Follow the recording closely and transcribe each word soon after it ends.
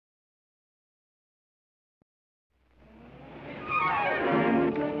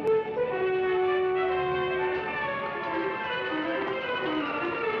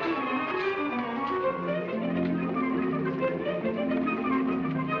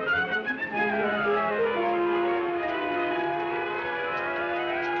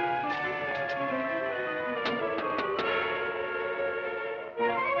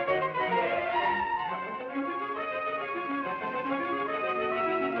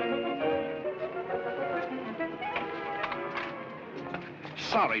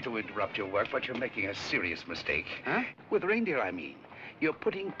sorry to interrupt your work, but you're making a serious mistake. Huh? With reindeer, I mean. You're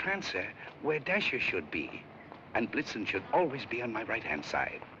putting Prancer where Dasher should be. And Blitzen should always be on my right-hand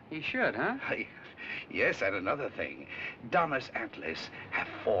side. He should, huh? Yes, and another thing. Donna's antlers have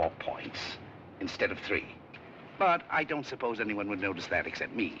 4 points instead of 3. But I don't suppose anyone would notice that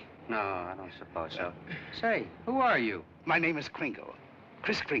except me. No, I don't suppose so. Say, who are you? My name is Kringle.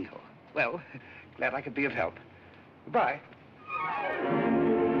 Kris Kringle. Well, glad I could be of help. Goodbye.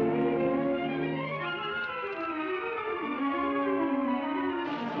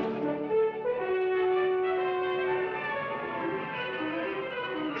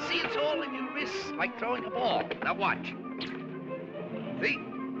 You see, it's all in your wrists, like throwing a ball. Now watch. See?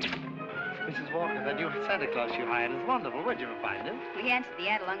 Mrs. Walker, that new Santa Claus you hired is wonderful. Where'd you find him? Well, he answered the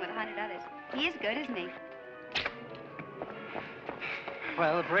ad along with 100 others. He is good, isn't he?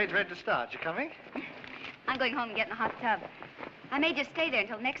 Well, the parade's ready to start. You coming? I'm going home and getting a hot tub. I may just stay there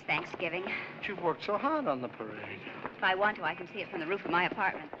until next Thanksgiving. But you've worked so hard on the parade. If I want to, I can see it from the roof of my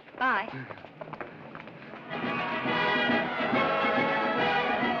apartment. Bye.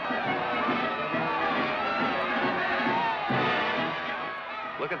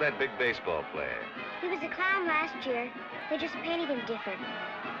 Look at that big baseball player. He was a clown last year. They just painted him different.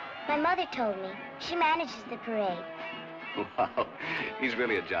 My mother told me. She manages the parade. Wow, he's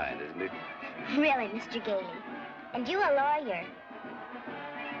really a giant, isn't he? Really, Mr. Gailey. And you a lawyer.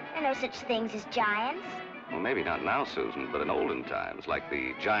 There are no such things as giants. Well, maybe not now, Susan, but in olden times, like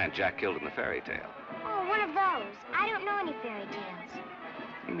the giant Jack killed in the fairy tale. Oh, one of those. I don't know any fairy tales.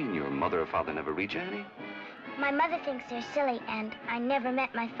 You mean your mother or father never read you any? My mother thinks they're silly, and I never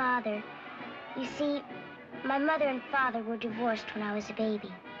met my father. You see, my mother and father were divorced when I was a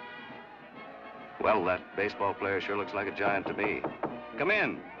baby. Well, that baseball player sure looks like a giant to me. Come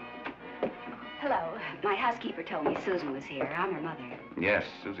in. Hello. My housekeeper told me Susan was here. I'm her mother. Yes,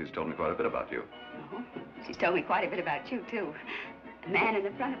 Susie's told me quite a bit about you. Oh, she's told me quite a bit about you, too. The man in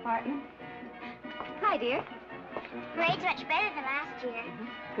the front apartment. Hi, dear. Parade's much better than last year.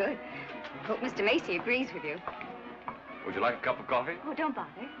 Good. Hope Mr. Macy agrees with you. Would you like a cup of coffee? Oh, don't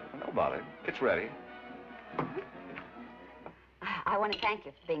bother. No bother. It's ready. I want to thank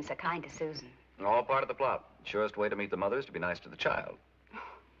you for being so kind to Susan. All part of the plot. Surest way to meet the mother is to be nice to the child.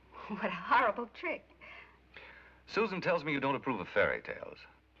 What a horrible trick. Susan tells me you don't approve of fairy tales.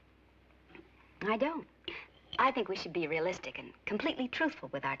 I don't. I think we should be realistic and completely truthful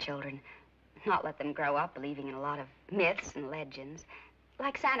with our children. Not let them grow up believing in a lot of myths and legends.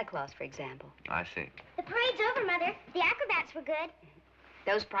 Like Santa Claus, for example. I see. The parade's over, Mother. The acrobats were good.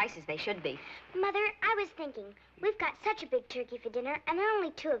 Those prices, they should be. Mother, I was thinking, we've got such a big turkey for dinner, and there are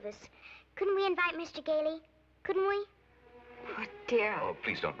only 2 of us. Couldn't we invite Mr. Gailey? Couldn't we? Oh, dear. Oh,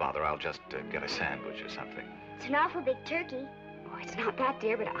 please don't bother. I'll just get a sandwich or something. It's an awful big turkey. Oh, it's not that,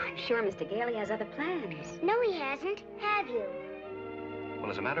 dear, but I'm sure Mr. Gailey has other plans. No, he hasn't. Have you?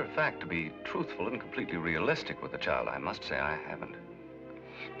 Well, as a matter of fact, to be truthful and completely realistic with the child, I must say I haven't.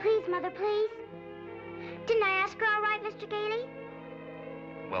 Please, Mother, please. Didn't I ask her all right, Mr. Gailey?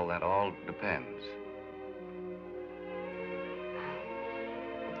 Well, that all depends.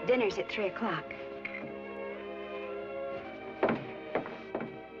 Dinner's at 3 o'clock.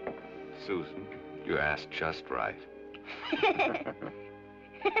 Susan, you asked just right.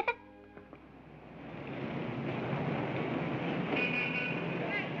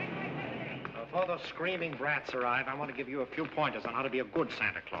 Before those screaming brats arrive, I want to give you a few pointers on how to be a good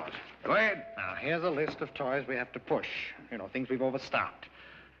Santa Claus. Go ahead. Now, here's a list of toys we have to push. You know, things we've overstocked.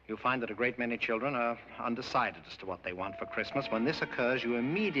 You'll find that a great many children are undecided as to what they want for Christmas. When this occurs, you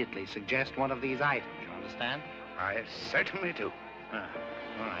immediately suggest one of these items. You understand? I certainly do.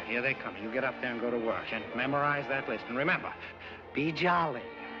 All right, here they come. You get up there and go to work and memorize that list. And remember, be jolly.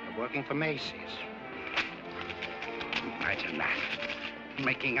 You're working for Macy's. Imagine that.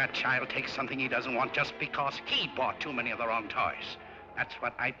 Making a child take something he doesn't want just because he bought too many of the wrong toys. That's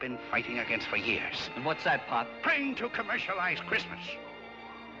what I've been fighting against for years. And what's that, Pop? Trying to commercialize Christmas.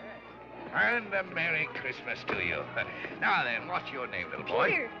 And a Merry Christmas to you. Now then, what's your name, little boy?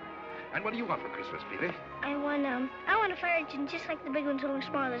 Peter. And what do you want for Christmas, Peter? I want a fire engine just like the big ones, only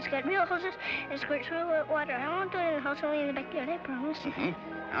smaller. It's got real hoses and squirts real wet water. I won't do it in the house, only in the backyard, I promise.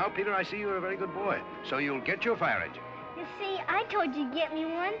 Now, Peter, I see you're a very good boy. So you'll get your fire engine. You see, I told you to get me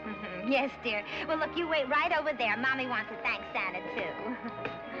one. Yes, dear. Well, look, you wait right over there. Mommy wants to thank Santa, too.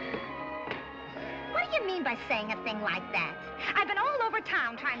 What do you mean by saying a thing like that? I've been all over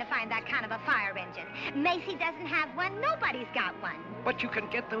town trying to find that kind of a fire engine. Macy doesn't have one. Nobody's got one. But you can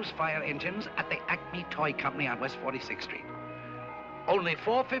get those fire engines at the Acme Toy Company on West 46th Street. Only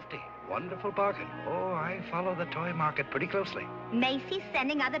 $4.50. wonderful bargain. Oh, I follow the toy market pretty closely. Macy's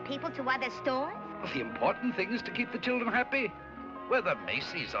sending other people to other stores? Well, the important thing is to keep the children happy. Whether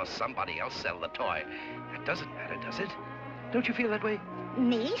Macy's or somebody else sell the toy, that doesn't matter, does it? Don't you feel that way?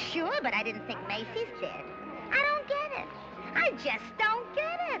 Me? Sure, but I didn't think Macy's did. I don't get it. I just don't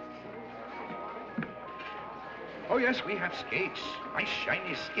get it. Oh, yes, we have skates. Nice,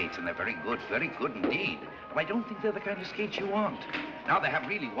 shiny skates, and they're very good indeed. But I don't think they're the kind of skates you want. Now, they have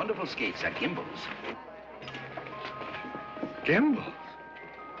really wonderful skates at Gimbel's. Gimbel's?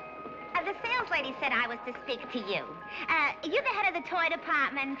 The sales lady said I was to speak to you. You're the head of the toy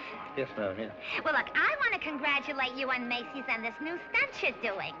department. Yes, ma'am, yeah. Well, look, I want to congratulate you on Macy's and this new stunt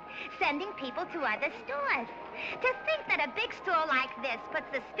you're doing, sending people to other stores. To think that a big store like this puts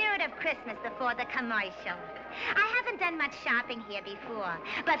the spirit of Christmas before the commercial. I haven't done much shopping here before,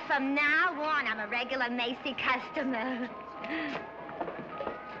 but from now on, I'm a regular Macy customer.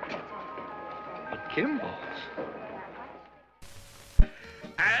 Gimbel's?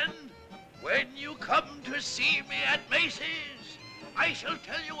 And when you come to see me at Macy's, I shall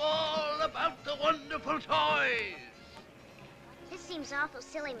tell you all about the wonderful toys. This seems awful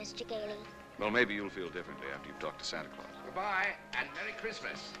silly, Mr. Gailey. Well, maybe you'll feel differently after you've talked to Santa Claus. Goodbye, and Merry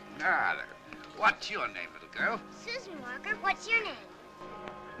Christmas. Now, what's your name, little girl? Susan Walker, what's your name?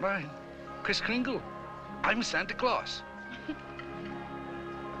 Mine, Kris Kringle. I'm Santa Claus.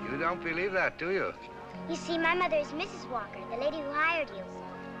 You don't believe that, do you? You see, my mother is Mrs. Walker, the lady who hired you.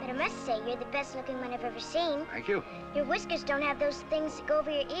 But I must say, you're the best-looking one I've ever seen. Thank you. Your whiskers don't have those things that go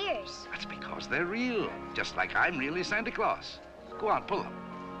over your ears. That's because they're real, just like I'm really Santa Claus. Go on, pull them.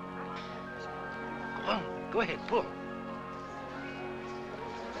 Go on, go ahead, pull.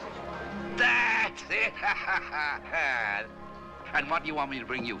 That's it! And what do you want me to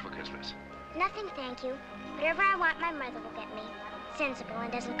bring you for Christmas? Nothing, thank you. Whatever I want, my mother will get me. It's sensible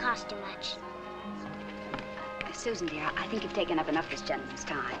and doesn't cost too much. Susan, dear, I think you've taken up enough of this gentleman's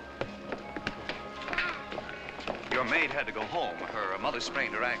time. Your maid had to go home. Her mother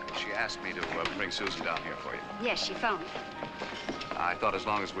sprained her ankle. She asked me to bring Susan down here for you. Yes, she phoned. I thought as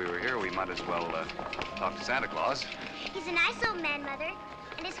long as we were here, we might as well talk to Santa Claus. He's a nice old man, Mother.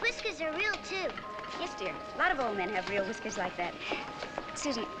 And his whiskers are real, too. Yes, dear. A lot of old men have real whiskers like that.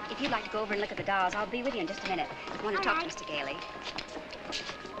 Susan, if you'd like to go over and look at the dolls, I'll be with you in just a minute. I want to talk to Mr. Gailey.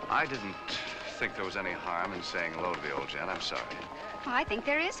 I didn't think there was any harm in saying hello to the old gent. I'm sorry. Oh, I think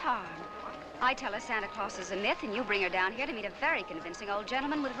there is harm. I tell her Santa Claus is a myth, and you bring her down here to meet a very convincing old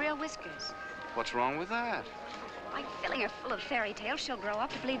gentleman with real whiskers. What's wrong with that? By filling her full of fairy tales, she'll grow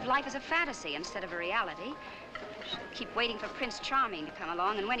up to believe life is a fantasy instead of a reality. She'll keep waiting for Prince Charming to come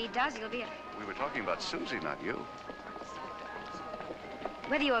along, and when he does, he'll be a... We were talking about Susie, not you.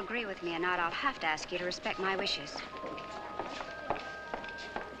 Whether you agree with me or not, I'll have to ask you to respect my wishes.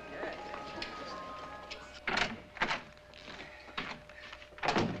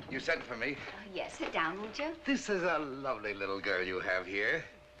 You sent for me. Yes, sit down, won't you? This is a lovely little girl you have here.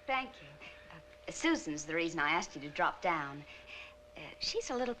 Thank you. Susan's the reason I asked you to drop down. She's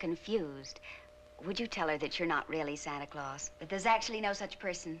a little confused. Would you tell her that you're not really Santa Claus? That there's actually no such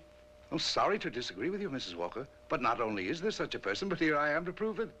person? I'm sorry to disagree with you, Mrs. Walker, but not only is there such a person, but here I am to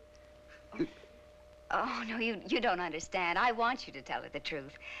prove it. Oh, no, you don't understand. I want you to tell her the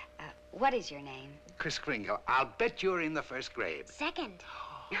truth. What is your name? Kris Kringle. I'll bet you're in the first grade. Second.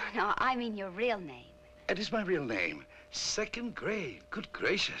 No, I mean your real name. It is my real name. Second grade. Good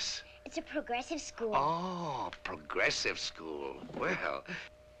gracious. It's a progressive school. Oh, progressive school. Well,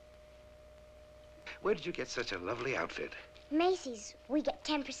 where did you get such a lovely outfit? Macy's. We get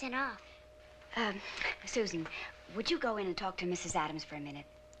 10% off. Susan, would you go in and talk to Mrs. Adams for a minute?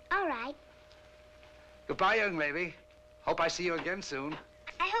 All right. Goodbye, young lady. Hope I see you again soon.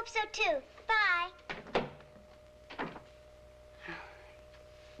 I hope so, too. Bye.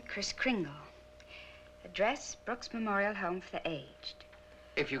 Kris Kringle. Address, Brooks Memorial Home for the Aged.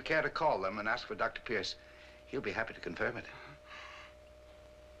 If you care to call them and ask for Dr. Pierce, he'll be happy to confirm it.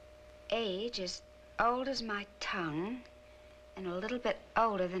 Age as old as my tongue and a little bit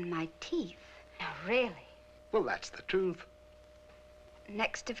older than my teeth. Now, really? Well, that's the truth.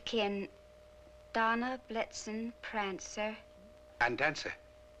 Next of kin, Donna, Blitzen, Prancer. And Dancer.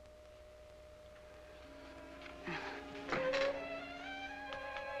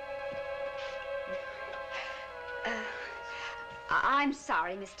 I'm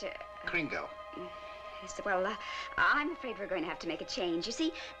sorry, Mr. Kringle. Well, I'm afraid we're going to have to make a change. You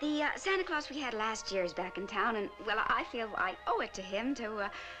see, the Santa Claus we had last year is back in town, and, well, I feel I owe it to him to,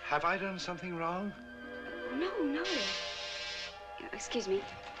 Have I done something wrong? No. Excuse me.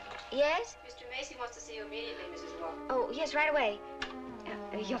 Yes? Mr. Macy wants to see you immediately, Mrs. Walker. Oh, yes, right away.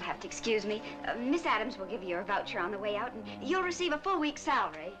 You'll have to excuse me. Miss Adams will give you your voucher on the way out, and you'll receive a full week's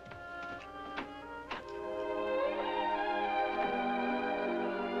salary.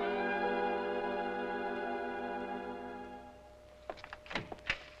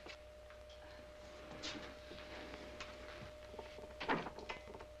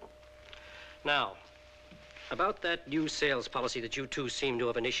 Now, about that new sales policy that you two seem to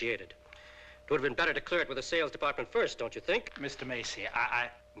have initiated. It would have been better to clear it with the sales department first, don't you think? Mr. Macy,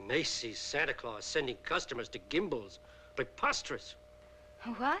 Macy's Santa Claus sending customers to Gimbel's. Preposterous.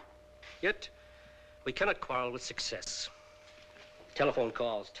 What? Yet, we cannot quarrel with success. Telephone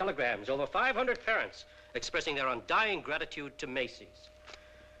calls, telegrams, over 500 parents expressing their undying gratitude to Macy's.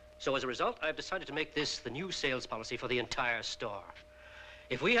 So as a result, I've decided to make this the new sales policy for the entire store.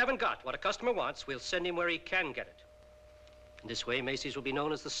 If we haven't got what a customer wants, we'll send him where he can get it. In this way, Macy's will be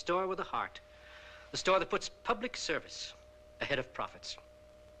known as the store with a heart. The store that puts public service ahead of profits.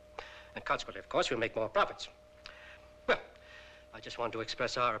 And consequently, of course, we'll make more profits. Well, I just want to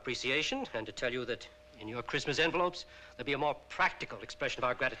express our appreciation and to tell you that in your Christmas envelopes, there'll be a more practical expression of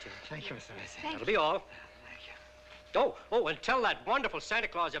our gratitude. Thank you, Mr. Macy. That'll be all. Thank you. Oh, and tell that wonderful Santa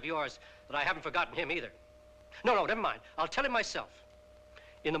Claus of yours that I haven't forgotten him either. No, never mind. I'll tell him myself.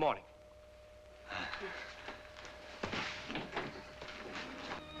 In the morning.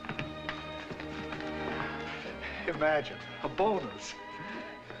 Imagine, a bonus.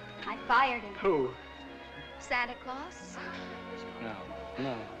 I fired him. Who? Santa Claus?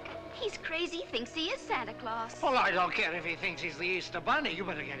 No. He's crazy, thinks he is Santa Claus. Well, I don't care if he thinks he's the Easter Bunny. You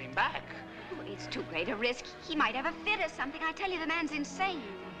better get him back. Oh, it's too great a risk. He might have a fit or something. I tell you, the man's insane.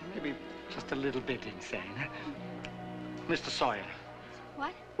 Maybe just a little bit insane. Mr. Sawyer.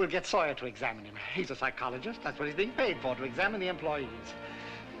 What? We'll get Sawyer to examine him. He's a psychologist. That's what he's being paid for, to examine the employees.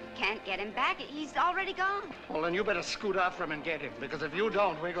 Can't get him back. He's already gone. Well, then you better scoot out from him and get him, because if you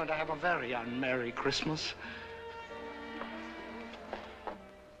don't, we're going to have a very unmerry Christmas.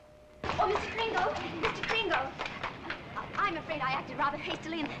 Oh, Mr. Kringle! Mr. Kringle! I'm afraid I acted rather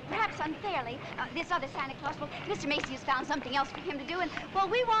hastily and perhaps unfairly. This other Santa Claus, well, Mr. Macy has found something else for him to do, and, well,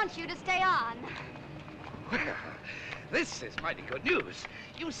 we want you to stay on. Well, this is mighty good news.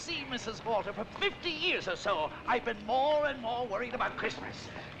 You see, Mrs. Walter, for 50 years or so, I've been more and more worried about Christmas.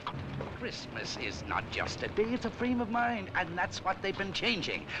 Christmas is not just a day, it's a frame of mind, and that's what they've been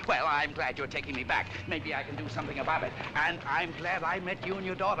changing. Well, I'm glad you're taking me back. Maybe I can do something about it. And I'm glad I met you and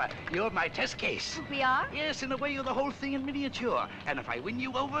your daughter. You're my test case. We are? Yes, in a way, you're the whole thing in miniature. And if I win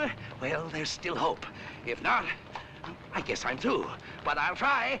you over, well, there's still hope. If not, I guess I'm through. But I'll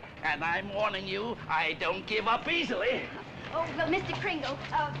try, and I'm warning you, I don't give up easily. Oh, well, Mr. Kringle,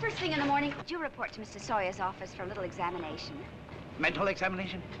 first thing in the morning, would you report to Mr. Sawyer's office for a little examination? Mental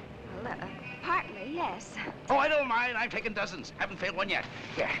examination? Well, partly, yes. Oh, I don't mind. I've taken dozens. Haven't failed one yet.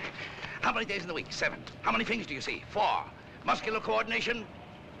 Yeah. How many days in the week? 7. How many fingers do you see? 4. Muscular coordination?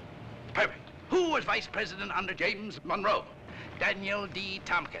 Perfect. Who was vice president under James Monroe? Daniel D.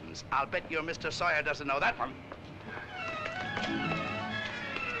 Tompkins. I'll bet your Mr. Sawyer doesn't know that one.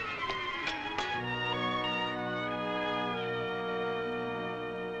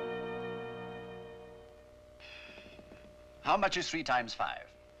 How much is 3 times 5?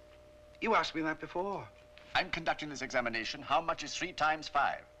 You asked me that before. I'm conducting this examination. How much is 3 times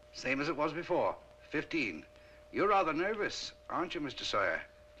 5? Same as it was before. 15. You're rather nervous, aren't you, Mr. Sawyer?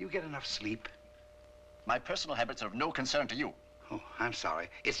 Do you get enough sleep? My personal habits are of no concern to you. Oh, I'm sorry.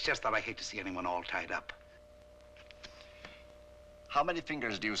 It's just that I hate to see anyone all tied up. How many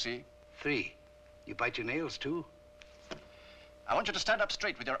fingers do you see? 3. You bite your nails, too? I want you to stand up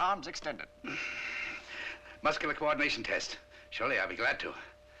straight with your arms extended. Muscular coordination test. Surely I'll be glad to.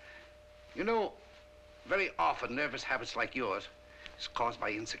 You know, very often nervous habits like yours is caused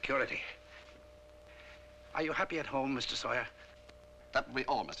by insecurity. Are you happy at home, Mr. Sawyer? That will be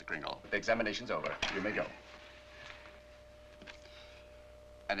all, Mr. Kringle. The examination's over. You may go.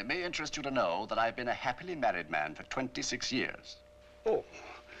 And it may interest you to know that I've been a happily married man for 26 years. Oh,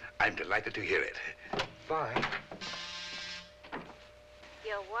 I'm delighted to hear it. Bye.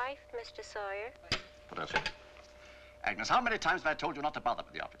 Your wife, Mr. Sawyer? That's it. Agnes, how many times have I told you not to bother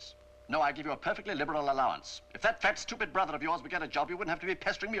with the office? No, I give you a perfectly liberal allowance. If that fat, stupid brother of yours would get a job, you wouldn't have to be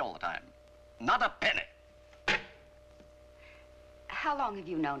pestering me all the time. Not a penny. How long have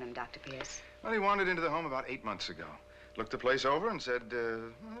you known him, Dr. Pierce? Well, he wandered into the home about 8 months ago. Looked the place over and said,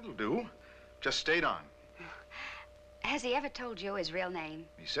 it'll do. Just stayed on. Has he ever told you his real name?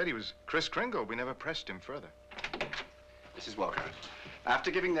 He said he was Kris Kringle. We never pressed him further. Mrs. Walker,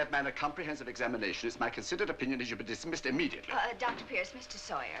 after giving that man a comprehensive examination, it's my considered opinion he should be dismissed immediately. Dr. Pierce, Mr.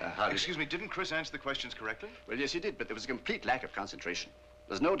 Sawyer. Excuse me, didn't Kris answer the questions correctly? Well, yes, he did, but there was a complete lack of concentration.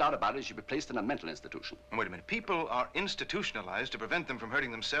 There's no doubt about it, she'll be placed in a mental institution. Wait a minute. People are institutionalized to prevent them from hurting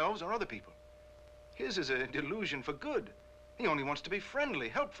themselves or other people. His is a delusion for good. He only wants to be friendly,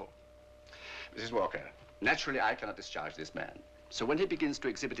 helpful. Mrs. Walker, naturally I cannot discharge this man. So when he begins to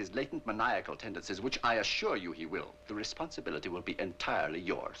exhibit his latent maniacal tendencies, which I assure you he will, the responsibility will be entirely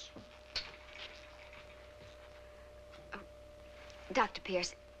yours. Oh, Dr.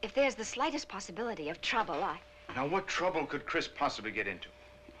 Pierce, if there's the slightest possibility of trouble, Now, what trouble could Kris possibly get into?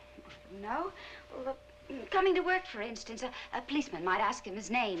 No? Well, coming to work, for instance, a policeman might ask him his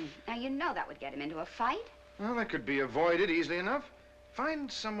name. Now, you know that would get him into a fight. Well, that could be avoided easily enough.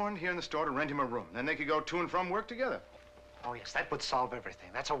 Find someone here in the store to rent him a room. Then they could go to and from work together. Oh, yes, that would solve everything.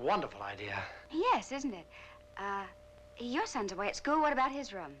 That's a wonderful idea. Yes, isn't it? Your son's away at school. What about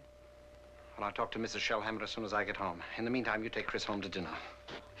his room? Well, I'll talk to Mrs. Shellhammer as soon as I get home. In the meantime, you take Kris home to dinner.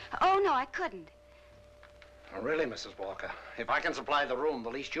 Oh, no, I couldn't. Oh, really, Mrs. Walker? If I can supply the room, the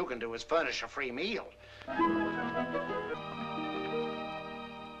least you can do is furnish a free meal.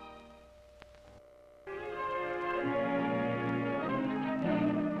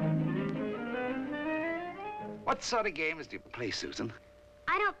 What sort of games do you play, Susan?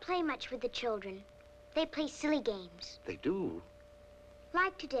 I don't play much with the children. They play silly games. They do.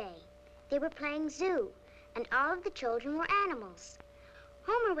 Like today, they were playing zoo, and all of the children were animals.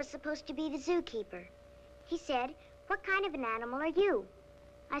 Homer was supposed to be the zookeeper. He said, "What kind of an animal are you?"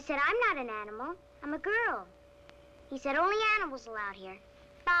 I said, "I'm not an animal. I'm a girl." He said, "Only animals allowed here.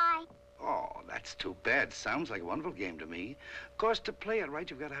 Bye." Oh, that's too bad. Sounds like a wonderful game to me. Of course, to play it right,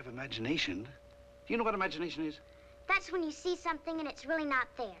 you've got to have imagination. Do you know what imagination is? That's when you see something and it's really not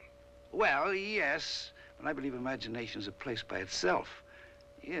there. Well, yes, but I believe imagination is a place by itself.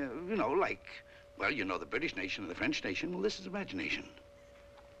 Yeah, you know, like, well, you know the British nation and the French nation. Well, this is imagination.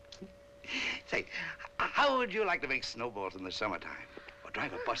 Say, how would you like to make snowballs in the summertime? Or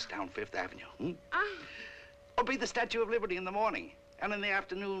drive a bus down Fifth Avenue, Or be the Statue of Liberty in the morning, and in the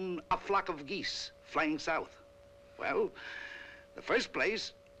afternoon, a flock of geese flying south? Well, the first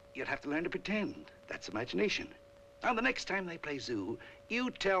place, you'd have to learn to pretend. That's imagination. Now, the next time they play zoo,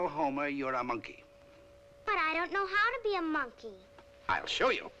 you tell Homer you're a monkey. But I don't know how to be a monkey. I'll show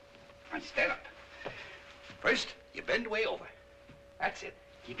you. Now, stand up. First, you bend way over. That's it.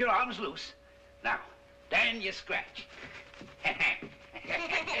 Keep your arms loose. Now, then you scratch.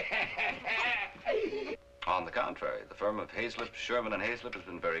 On the contrary, the firm of Hazlip, Sherman, and Hazlip has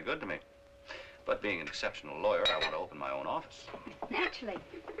been very good to me. But being an exceptional lawyer, I want to open my own office. Naturally.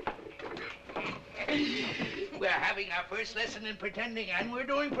 We're having our first lesson in pretending, and we're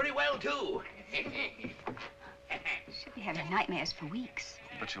doing pretty well, too. She'll be having nightmares for weeks.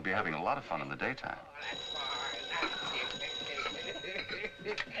 But you'll be having a lot of fun in the daytime.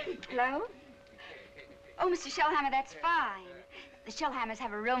 Hello? Oh, Mr. Shellhammer, that's fine. The Shellhammers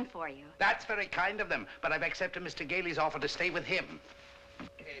have a room for you. That's very kind of them, but I've accepted Mr. Gailey's offer to stay with him.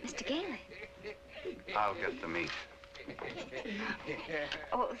 Mr. Gailey? I'll get the meat.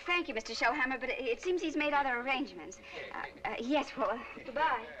 Oh, thank you, Mr. Shellhammer, but it seems he's made other arrangements. Yes, well,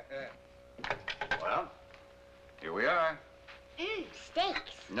 goodbye. Well, here we are.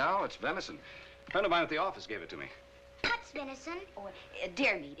 Steaks. No, it's venison. A friend of mine at the office gave it to me. What's venison? Oh,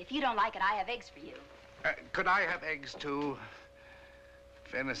 deer meat. If you don't like it, I have eggs for you. Could I have eggs, too?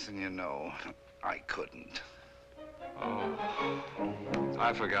 Venison, you know, I couldn't. Oh,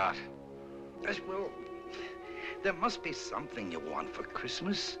 I forgot. Well, there must be something you want for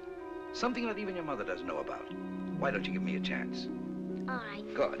Christmas. Something that even your mother doesn't know about. Why don't you give me a chance? All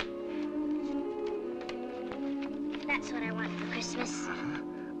right. Good. That's what I want for Christmas.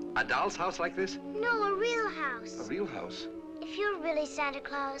 A doll's house like this? No, a real house. A real house? If you're really Santa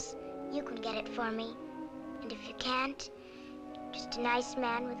Claus, you can get it for me. And if you can't, just a nice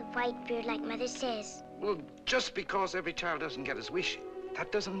man with a white beard like Mother says. Well, just because every child doesn't get his wish,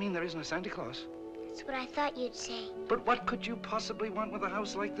 that doesn't mean there isn't a Santa Claus. That's what I thought you'd say. But what could you possibly want with a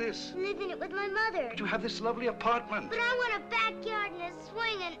house like this? Live in it with my mother. But you have this lovely apartment. But I want a backyard and a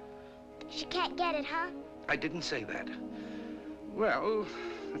swing and... She can't get it, huh? I didn't say that. Well,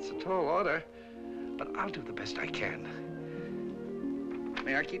 that's a tall order, but I'll do the best I can.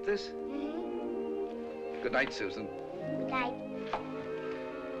 May I keep this? Mm-hmm. Good night, Susan. Good night.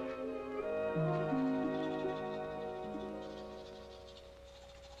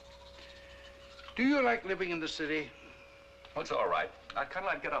 Do you like living in the city? Oh, it's all right. I'd kind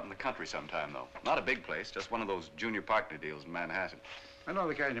of like to get up in the country sometime, though. Not a big place, just one of those junior partner deals in Manhattan. I know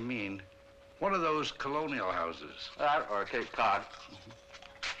the kind you mean. One of those colonial houses. Or Cape Cod.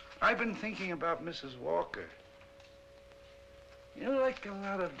 I've been thinking about Mrs. Walker. You know, like a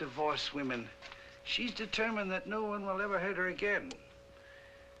lot of divorced women, she's determined that no one will ever hurt her again.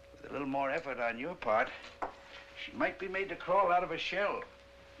 With a little more effort on your part, she might be made to crawl out of a shell.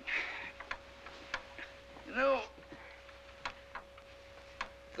 You know,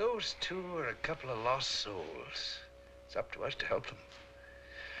 those two are a couple of lost souls. It's up to us to help them.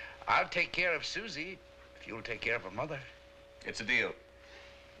 I'll take care of Susie if you'll take care of her mother. It's a deal.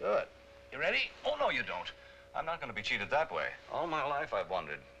 Good. You ready? Oh, no, you don't. I'm not going to be cheated that way. All my life I've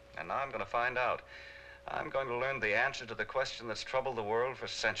wondered, and now I'm going to find out. I'm going to learn the answer to the question that's troubled the world for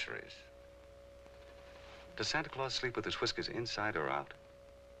centuries. Does Santa Claus sleep with his whiskers inside or out?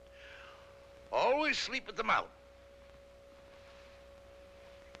 Always sleep with them out.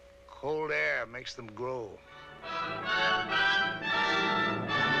 Cold air makes them grow.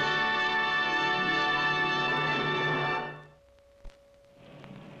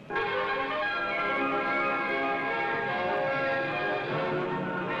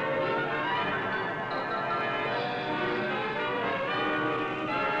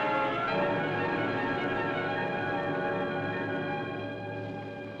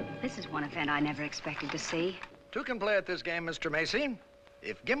 This is one event I never expected to see. Two can play at this game, Mr. Macy.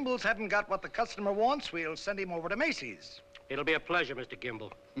 If Gimbals hadn't got what the customer wants, we'll send him over to Macy's. It'll be a pleasure, Mr.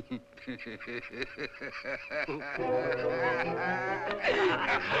 Gimble. And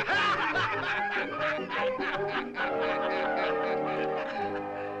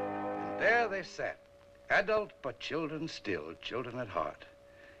there they sat, adult but children still, children at heart.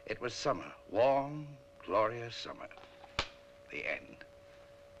 It was summer, warm, glorious summer. The end.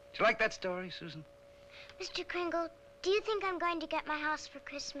 Did you like that story, Susan? Mr. Kringle, do you think I'm going to get my house for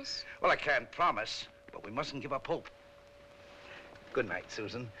Christmas? Well, I can't promise, but we mustn't give up hope. Good night,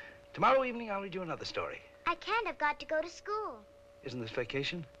 Susan. Tomorrow evening, I'll read you another story. I can't. I've got to go to school. Isn't this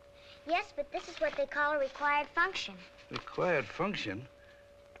vacation? Yes, but this is what they call a required function. Required function?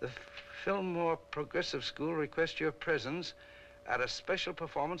 The Fillmore Progressive School requests your presence at a special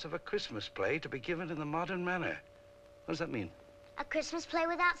performance of a Christmas play to be given in the modern manner. What does that mean? A Christmas play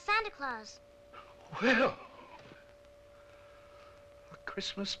without Santa Claus. Well, a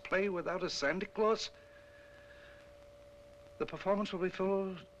Christmas play without a Santa Claus? The performance will be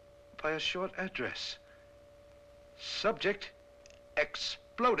followed by a short address. Subject,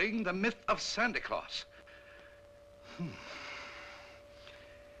 exploding the myth of Santa Claus.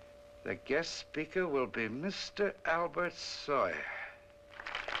 The guest speaker will be Mr. Albert Sawyer.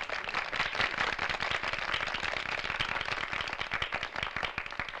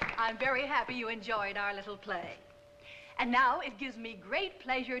 I'm very happy you enjoyed our little play. And now it gives me great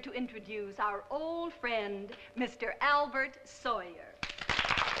pleasure to introduce our old friend, Mr. Albert Sawyer.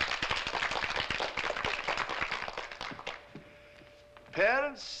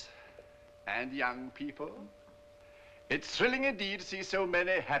 Parents and young people, it's thrilling indeed to see so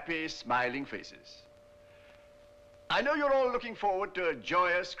many happy, smiling faces. I know you're all looking forward to a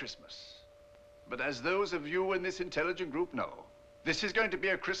joyous Christmas, but as those of you in this intelligent group know, this is going to be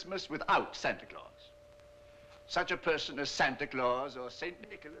a Christmas without Santa Claus. Such a person as Santa Claus or St.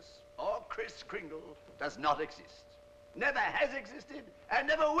 Nicholas or Kris Kringle does not exist. Never has existed and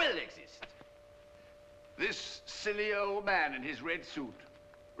never will exist. This silly old man in his red suit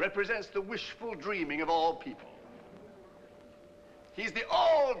represents the wishful dreaming of all people. He's the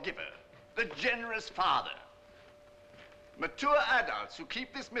all-giver, the generous father. Mature adults who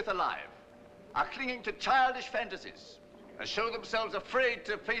keep this myth alive are clinging to childish fantasies and show themselves afraid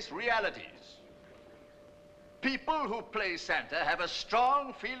to face realities. People who play Santa have a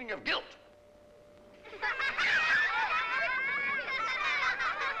strong feeling of guilt.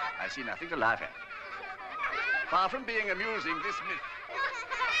 I see nothing to laugh at. Far from being amusing, this myth...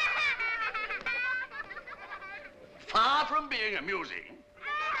 Far from being amusing...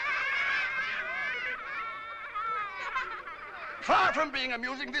 Far from being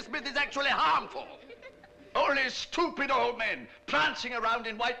amusing, this myth is actually harmful. Only stupid old men prancing around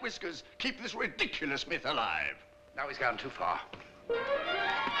in white whiskers keep this ridiculous myth alive. Now he's gone too far.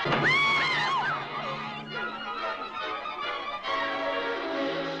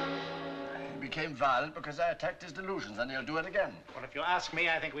 He became violent because I attacked his delusions, and he'll do it again. Well, if you ask me,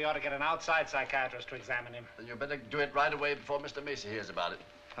 I think we ought to get an outside psychiatrist to examine him. Then you better do it right away before Mr. Macy hears about it.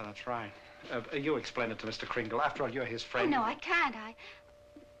 Oh, that's right. You explain it to Mr. Kringle. After all, you're his friend. Oh, no, I can't.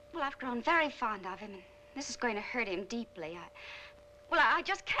 Well, I've grown very fond of him, and this is going to hurt him deeply. I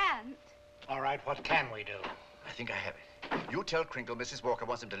just can't. All right, what can we do? I think I have it. You tell Kringle Mrs. Walker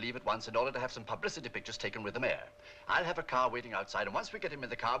wants him to leave at once in order to have some publicity pictures taken with the mayor. I'll have a car waiting outside, and once we get him in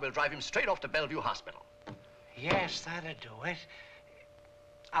the car, we'll drive him straight off to Bellevue Hospital. Yes, that'll do it.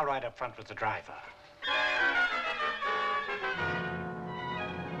 I'll ride up front with the driver.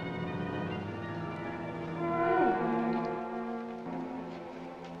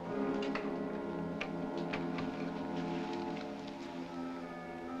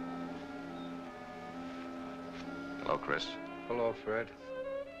 Hello, Kris. Hello, Fred.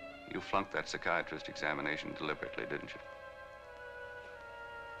 You flunked that psychiatrist examination deliberately, didn't you?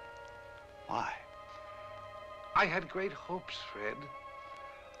 Why? I had great hopes, Fred.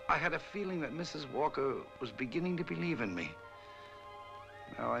 I had a feeling that Mrs. Walker was beginning to believe in me.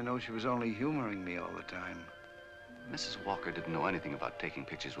 Now I know she was only humoring me all the time. Mrs. Walker didn't know anything about taking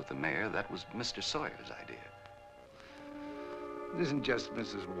pictures with the mayor. That was Mr. Sawyer's idea. It isn't just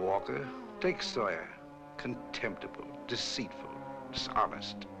Mrs. Walker. Take Sawyer. Contemptible, deceitful,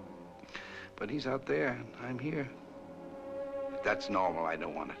 dishonest. But he's out there, and I'm here. If that's normal, I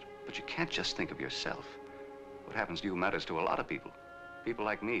don't want it. But you can't just think of yourself. What happens to you matters to a lot of people. People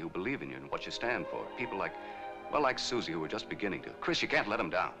like me who believe in you and what you stand for. People like, well, like Susie, who are just beginning to. Kris, you can't let them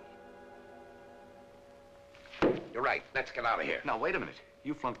down. You're right. Let's get out of here. Now, wait a minute.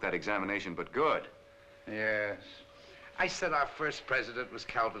 You flunked that examination, but good. Yes. I said our first president was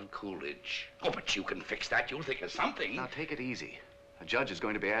Calvin Coolidge. Oh, but you can fix that. You'll think of something. Now, take it easy. A judge is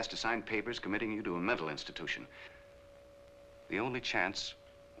going to be asked to sign papers committing you to a mental institution. The only chance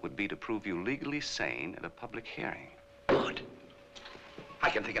would be to prove you legally sane at a public hearing. Good. I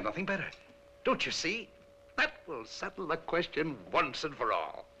can think of nothing better. Don't you see? That will settle the question once and for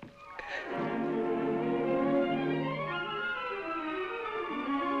all.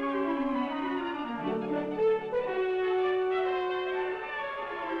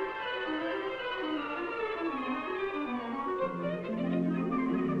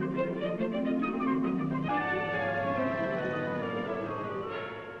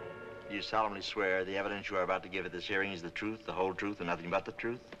 You solemnly swear the evidence you are about to give at this hearing is the truth, the whole truth, and nothing but the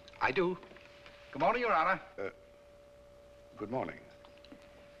truth? I do. Good morning, Your Honor. Good morning.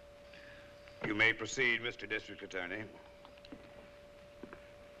 You may proceed, Mr. District Attorney.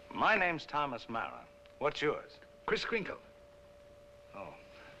 My name's Thomas Mara. What's yours? Kris Kringle. Oh.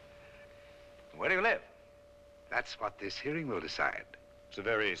 Where do you live? That's what this hearing will decide. It's a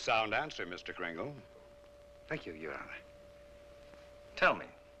very sound answer, Mr. Kringle. Thank you, Your Honor. Tell me,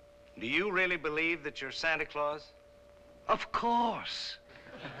 do you really believe that you're Santa Claus? Of course.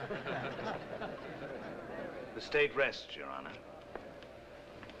 The state rests, Your Honor.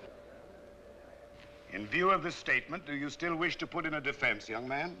 In view of this statement, do you still wish to put in a defense, young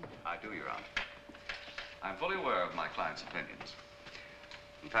man? I do, Your Honor. I'm fully aware of my client's opinions.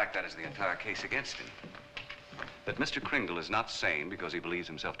 In fact, that is the entire case against him. That Mr. Kringle is not sane because he believes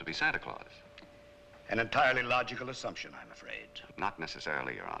himself to be Santa Claus. An entirely logical assumption, I'm afraid. Not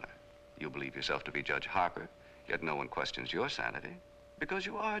necessarily, Your Honor. You believe yourself to be Judge Harper, yet no one questions your sanity because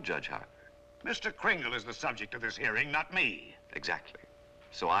you are Judge Harper. Mr. Kringle is the subject of this hearing, not me. Exactly.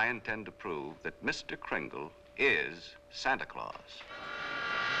 So I intend to prove that Mr. Kringle is Santa Claus.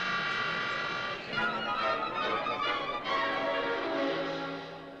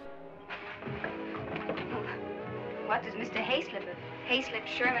 What does Mr. Hayslip of Hayslip,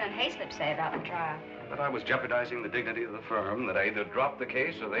 Sherman, and Hayslip say about the trial? That I was jeopardizing the dignity of the firm, that I either dropped the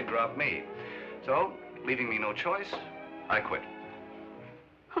case or they dropped me. So, leaving me no choice, I quit.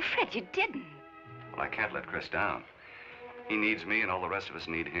 Oh, Fred, you didn't. Well, I can't let Kris down. He needs me, and all the rest of us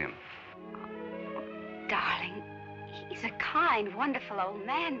need him. Darling, he's a kind, wonderful old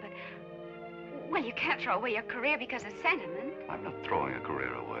man, but... Well, you can't throw away your career because of sentiment. I'm not throwing a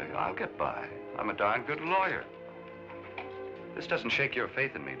career away. I'll get by. I'm a darn good lawyer. This doesn't shake your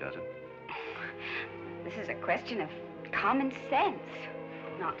faith in me, does it? This is a question of common sense,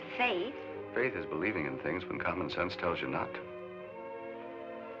 not faith. Faith is believing in things when common sense tells you not to.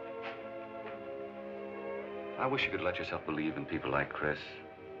 I wish you could let yourself believe in people like Kris,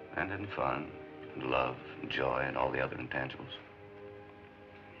 and in fun, and love, and joy, and all the other intangibles.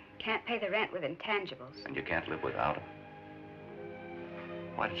 Can't pay the rent with intangibles. And you can't live without them.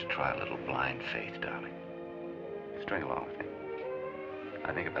 Why don't you try a little blind faith, darling? String along with me.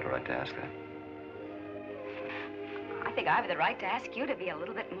 I think I've got a right to ask that. I think I have the right to ask you to be a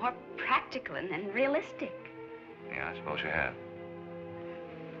little bit more practical and realistic. Yeah, I suppose you have.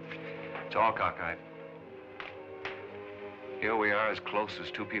 It's all cockeyed. Here we are, as close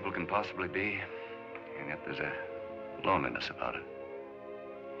as two people can possibly be, and yet there's a loneliness about it.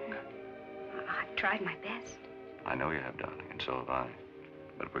 I've tried my best. I know you have, darling, and so have I.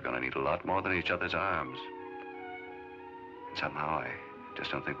 But we're going to need a lot more than each other's arms. And somehow I just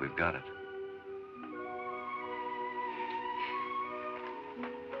don't think we've got it.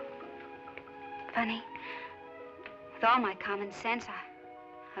 Funny. With all my common sense,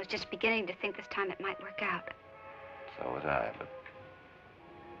 I was just beginning to think this time it might work out. So was I, but...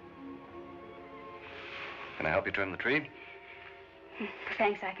 Can I help you trim the tree?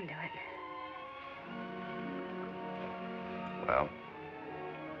 Thanks, I can do it. Well,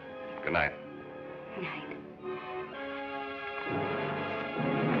 good night. Good night.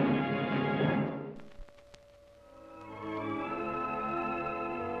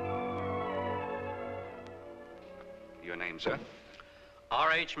 Your name, sir?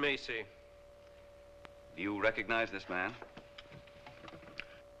 R.H. Macy. Do you recognize this man?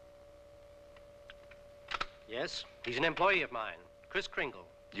 Yes, he's an employee of mine, Kris Kringle.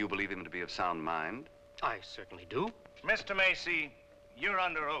 Do you believe him to be of sound mind? I certainly do. Mr. Macy, you're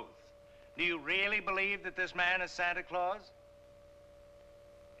under oath. Do you really believe that this man is Santa Claus?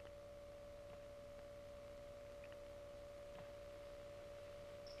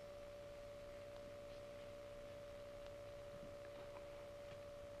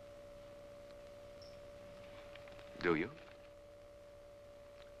 Do you?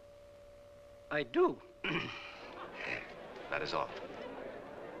 I do. That is all.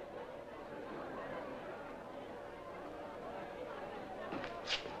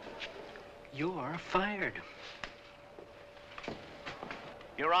 You are fired.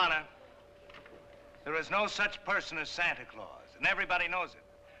 Your Honor, there is no such person as Santa Claus, and everybody knows it.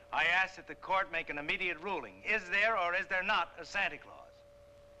 I ask that the court make an immediate ruling. Is there or is there not a Santa Claus?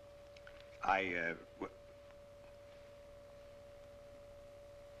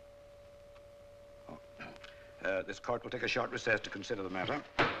 This court will take a short recess to consider the matter.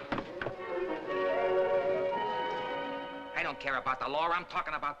 I don't care about the law. I'm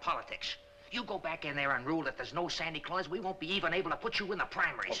talking about politics. You go back in there and rule that there's no Santa Claus, we won't be even able to put you in the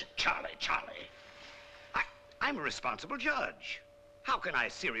primaries. Oh, Charlie. I'm a responsible judge. How can I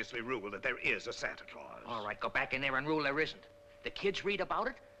seriously rule that there is a Santa Claus? All right, go back in there and rule there isn't. The kids read about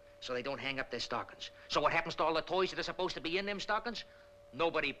it, so they don't hang up their stockings. So what happens to all the toys that are supposed to be in them stockings?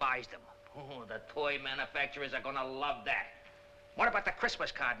 Nobody buys them. Oh, the toy manufacturers are gonna love that. What about the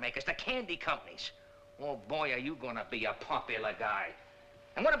Christmas card makers, the candy companies? Oh, boy, are you gonna be a popular guy.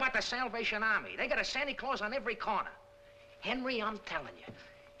 And what about the Salvation Army? They got a Santa Claus on every corner. Henry, I'm telling you,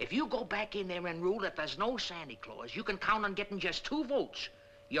 if you go back in there and rule that there's no Santa Claus, you can count on getting just 2 votes.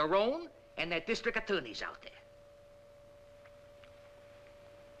 Your own and that district attorney's out there.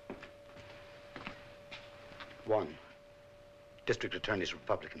 One. District Attorney's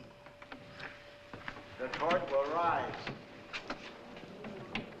Republican. The court will rise.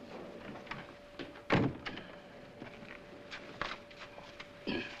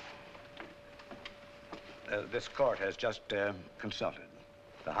 This court has just consulted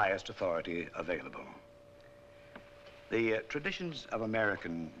the highest authority available. The traditions of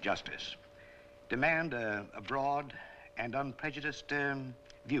American justice demand a broad and unprejudiced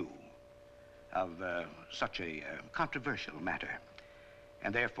view of such a controversial matter.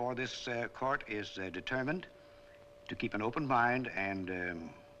 And therefore, this court is determined to keep an open mind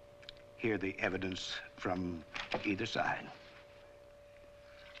and hear the evidence from either side.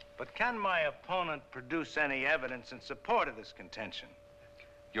 But can my opponent produce any evidence in support of this contention?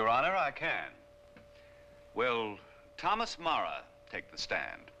 Your Honor, I can. Will Thomas Mara take the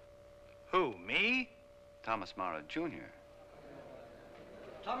stand? Who, me? Thomas Mara, Jr.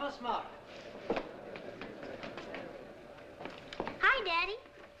 Thomas Mara. Hi, Daddy.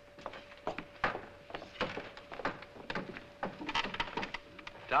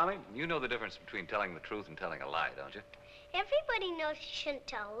 Tommy, you know the difference between telling the truth and telling a lie, don't you? Everybody knows you shouldn't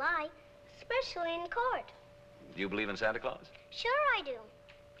tell a lie, especially in court. Do you believe in Santa Claus? Sure I do.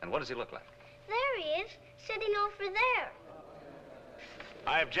 And what does he look like? There he is, sitting over there.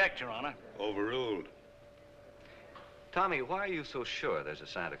 I object, Your Honor. Overruled. Tommy, why are you so sure there's a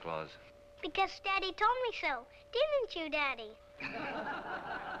Santa Claus? Because Daddy told me so. Didn't you, Daddy?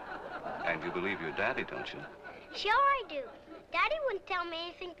 And you believe your daddy, don't you? Sure I do. Daddy wouldn't tell me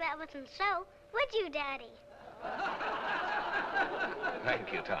anything that wasn't so. Would you, Daddy?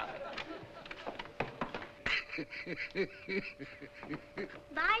 Thank you, Tommy.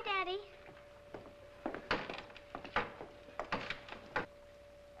 Bye, Daddy.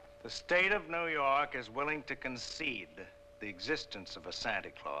 The state of New York is willing to concede the existence of a Santa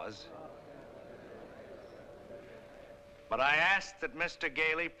Claus. But I ask that Mr.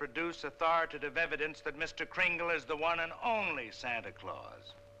 Gailey produce authoritative evidence that Mr. Kringle is the one and only Santa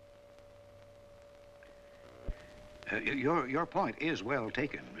Claus. Your point is well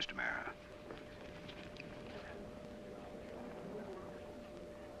taken, Mr. Mara.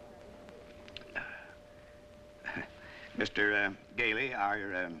 Mr. Gailey, are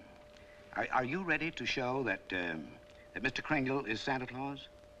you ready to show that that Mr. Kringle is Santa Claus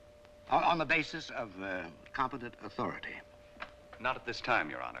on the basis of competent authority? Not at this time,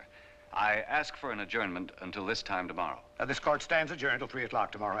 Your Honor. I ask for an adjournment until this time tomorrow. This court stands adjourned till 3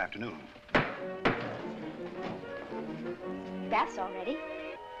 o'clock tomorrow afternoon. Bath's all ready.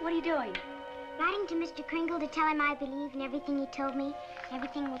 What are you doing? Writing to Mr. Kringle to tell him I believe in everything he told me.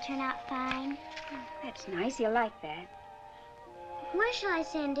 Everything will turn out fine. That's nice. He'll like that. Where shall I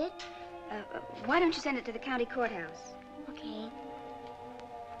send it? Why don't you send it to the county courthouse? Okay.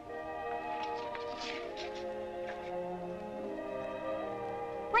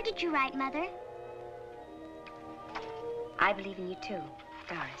 What did you write, Mother? I believe in you too,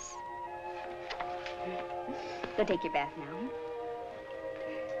 Doris. Go take your bath now.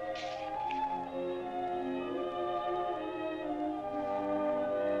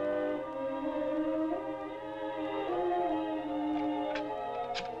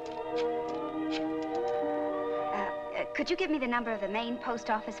 Could you give me the number of the main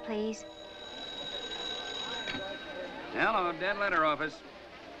post office, please? Hello, dead letter office.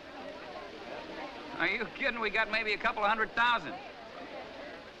 Are you kidding? We got maybe a couple of 100,000.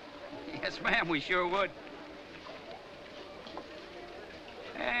 Yes, ma'am, we sure would.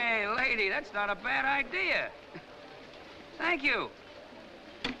 Hey, lady, that's not a bad idea. Thank you.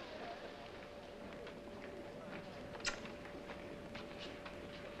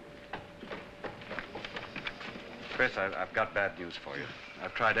 Kris, I've got bad news for you.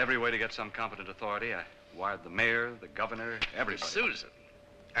 I've tried every way to get some competent authority. I wired the mayor, the governor, everybody. Susan.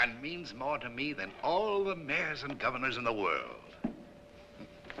 And means more to me than all the mayors and governors in the world.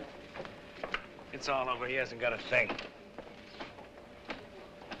 It's all over. He hasn't got a thing.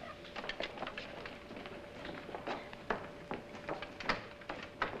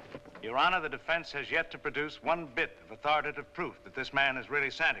 Your Honor, the defense has yet to produce one bit of authoritative proof that this man is really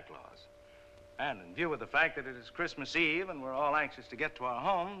Santa Claus. And in view of the fact that it is Christmas Eve and we're all anxious to get to our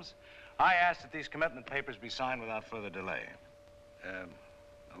homes, I ask that these commitment papers be signed without further delay.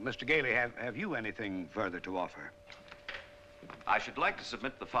 Mr. Gailey, have you anything further to offer? I should like to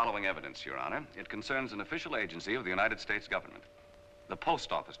submit the following evidence, Your Honor. It concerns an official agency of the United States government. The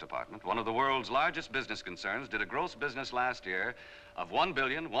Post Office Department, one of the world's largest business concerns, did a gross business last year of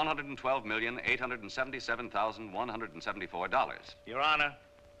 $1,112,877,174. Your Honor,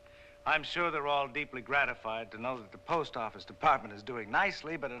 I'm sure they're all deeply gratified to know that the Post Office Department is doing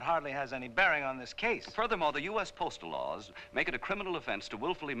nicely, but it hardly has any bearing on this case. Furthermore, the U.S. postal laws make it a criminal offense to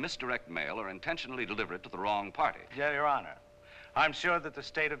willfully misdirect mail or intentionally deliver it to the wrong party. Yeah, Your Honor, I'm sure that the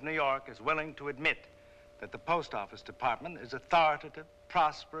state of New York is willing to admit that the Post Office Department is authoritative,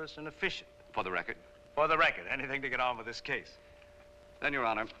 prosperous, and efficient. For the record? For the record. Anything to get on with this case. Then, Your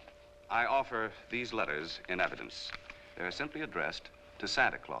Honor, I offer these letters in evidence. They're simply addressed to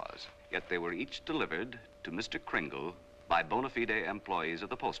Santa Claus, yet they were each delivered to Mr. Kringle by bona fide employees of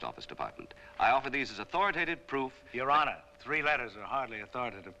the Post Office Department. I offer these as authoritative proof. Your Honor, 3 letters are hardly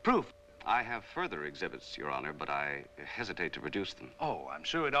authoritative proof. I have further exhibits, Your Honor, but I hesitate to produce them. Oh, I'm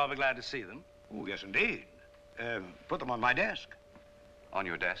sure we'd all be glad to see them. Oh, yes, indeed. Put them on my desk. On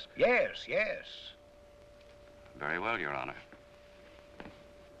your desk? Yes, yes. Very well, Your Honor.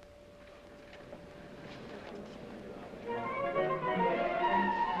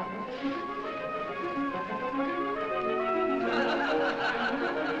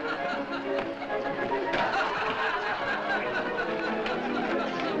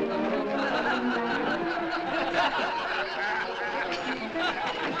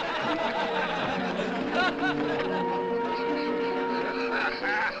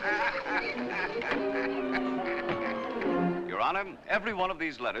 Your Honor, every one of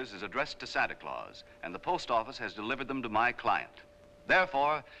these letters is addressed to Santa Claus, and the post office has delivered them to my client.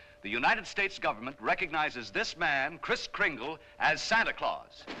 Therefore, the United States government recognizes this man, Kris Kringle, as Santa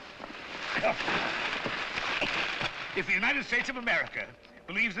Claus. If the United States of America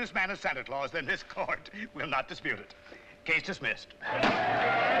believes this man is Santa Claus, then this court will not dispute it. Case dismissed.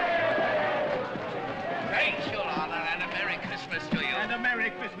 Thanks, Your Honor, and a Merry Christmas to you. And a Merry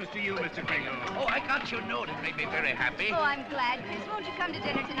Christmas to you, Mr. Kringle. Oh, I got your note. It made me very happy. Oh, I'm glad, Kris. Won't you come to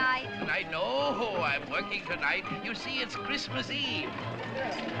dinner tonight? Tonight? No, I'm working tonight. You see, it's Christmas Eve.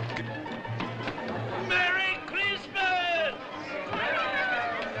 Merry Christmas!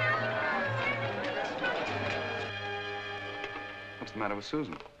 What's the matter with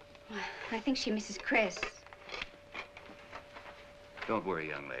Susan? I think she misses Kris. Don't worry,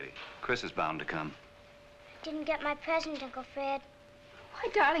 young lady. Kris is bound to come. Didn't get my present, Uncle Fred. Why,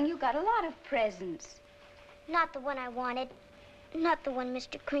 darling, you got a lot of presents. Not the one I wanted. Not the one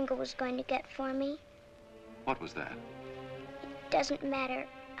Mr. Kringle was going to get for me. What was that? It doesn't matter.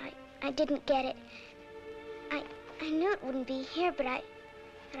 I didn't get it. I knew it wouldn't be here, but I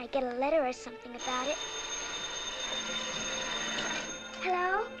thought I'd get a letter or something about it.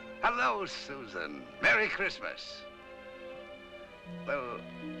 Hello? Hello, Susan. Merry Christmas. Well,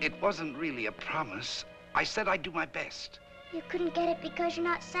 it wasn't really a promise. I said I'd do my best. You couldn't get it because you're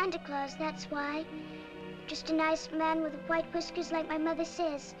not Santa Claus, that's why. Just a nice man with white whiskers like my mother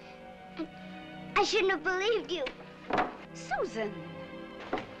says. And I shouldn't have believed you. Susan!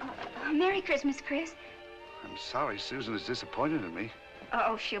 Merry Christmas, Kris. I'm sorry Susan is disappointed in me.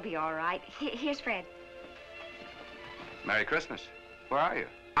 Oh, she'll be all right. Here's Fred. Merry Christmas. Where are you?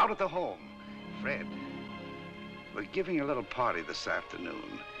 Out at the home. Fred, we're giving a little party this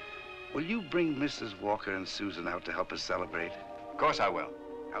afternoon. Will you bring Mrs. Walker and Susan out to help us celebrate? Of course I will.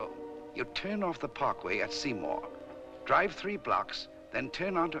 Now, you turn off the parkway at Seymour. Drive 3 blocks, then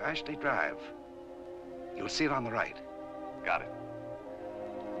turn onto Ashley Drive. You'll see it on the right. Got it.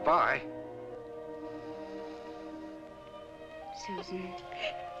 Bye. Susan,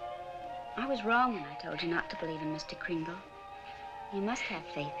 I was wrong when I told you not to believe in Mr. Kringle. You must have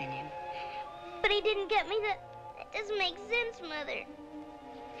faith in him. But he didn't get me that. That doesn't make sense, Mother.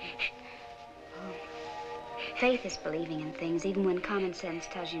 Faith is believing in things even when common sense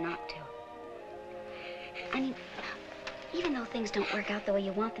tells you not to. I mean, even though things don't work out the way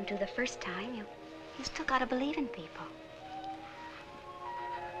you want them to the first time, you still gotta believe in people.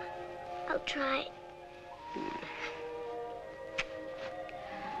 I'll try.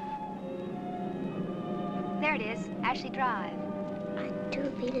 There it is, Ashley Drive. I do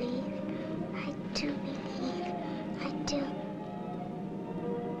believe. I do believe. I do.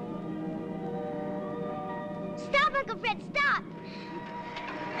 Stop, Uncle Fred, stop!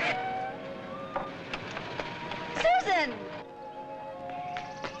 Susan!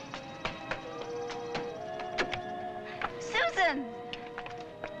 Susan!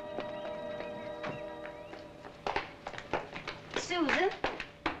 Susan?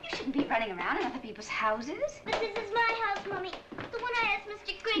 You shouldn't be running around in other people's houses. But this is my house, Mommy. The one I asked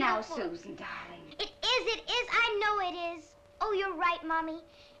Mr. Kringle Now, for. Susan, darling. It is. I know it is. Oh, you're right, Mommy.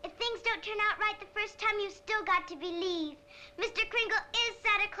 If things don't turn out right the first time, you've still got to believe. Mr. Kringle is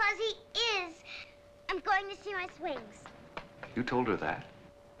Santa Claus. He is. I'm going to see my swings. You told her that?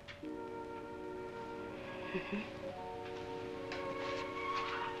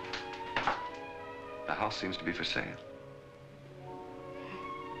 The house seems to be for sale.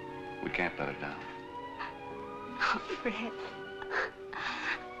 We can't let it down. Oh, Fred.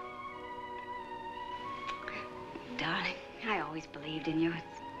 Darling, I always believed in you.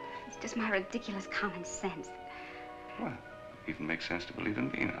 It's just my ridiculous common sense. Well, it even makes sense to believe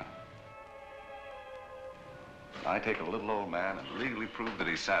in me now. I take a little old man and legally prove that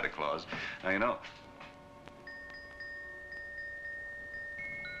he's Santa Claus. Now, you know.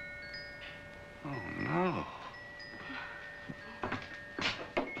 Oh, no.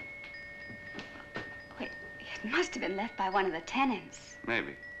 Wait, it must have been left by one of the tenants.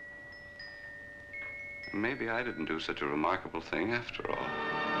 Maybe. Maybe I didn't do such a remarkable thing after all.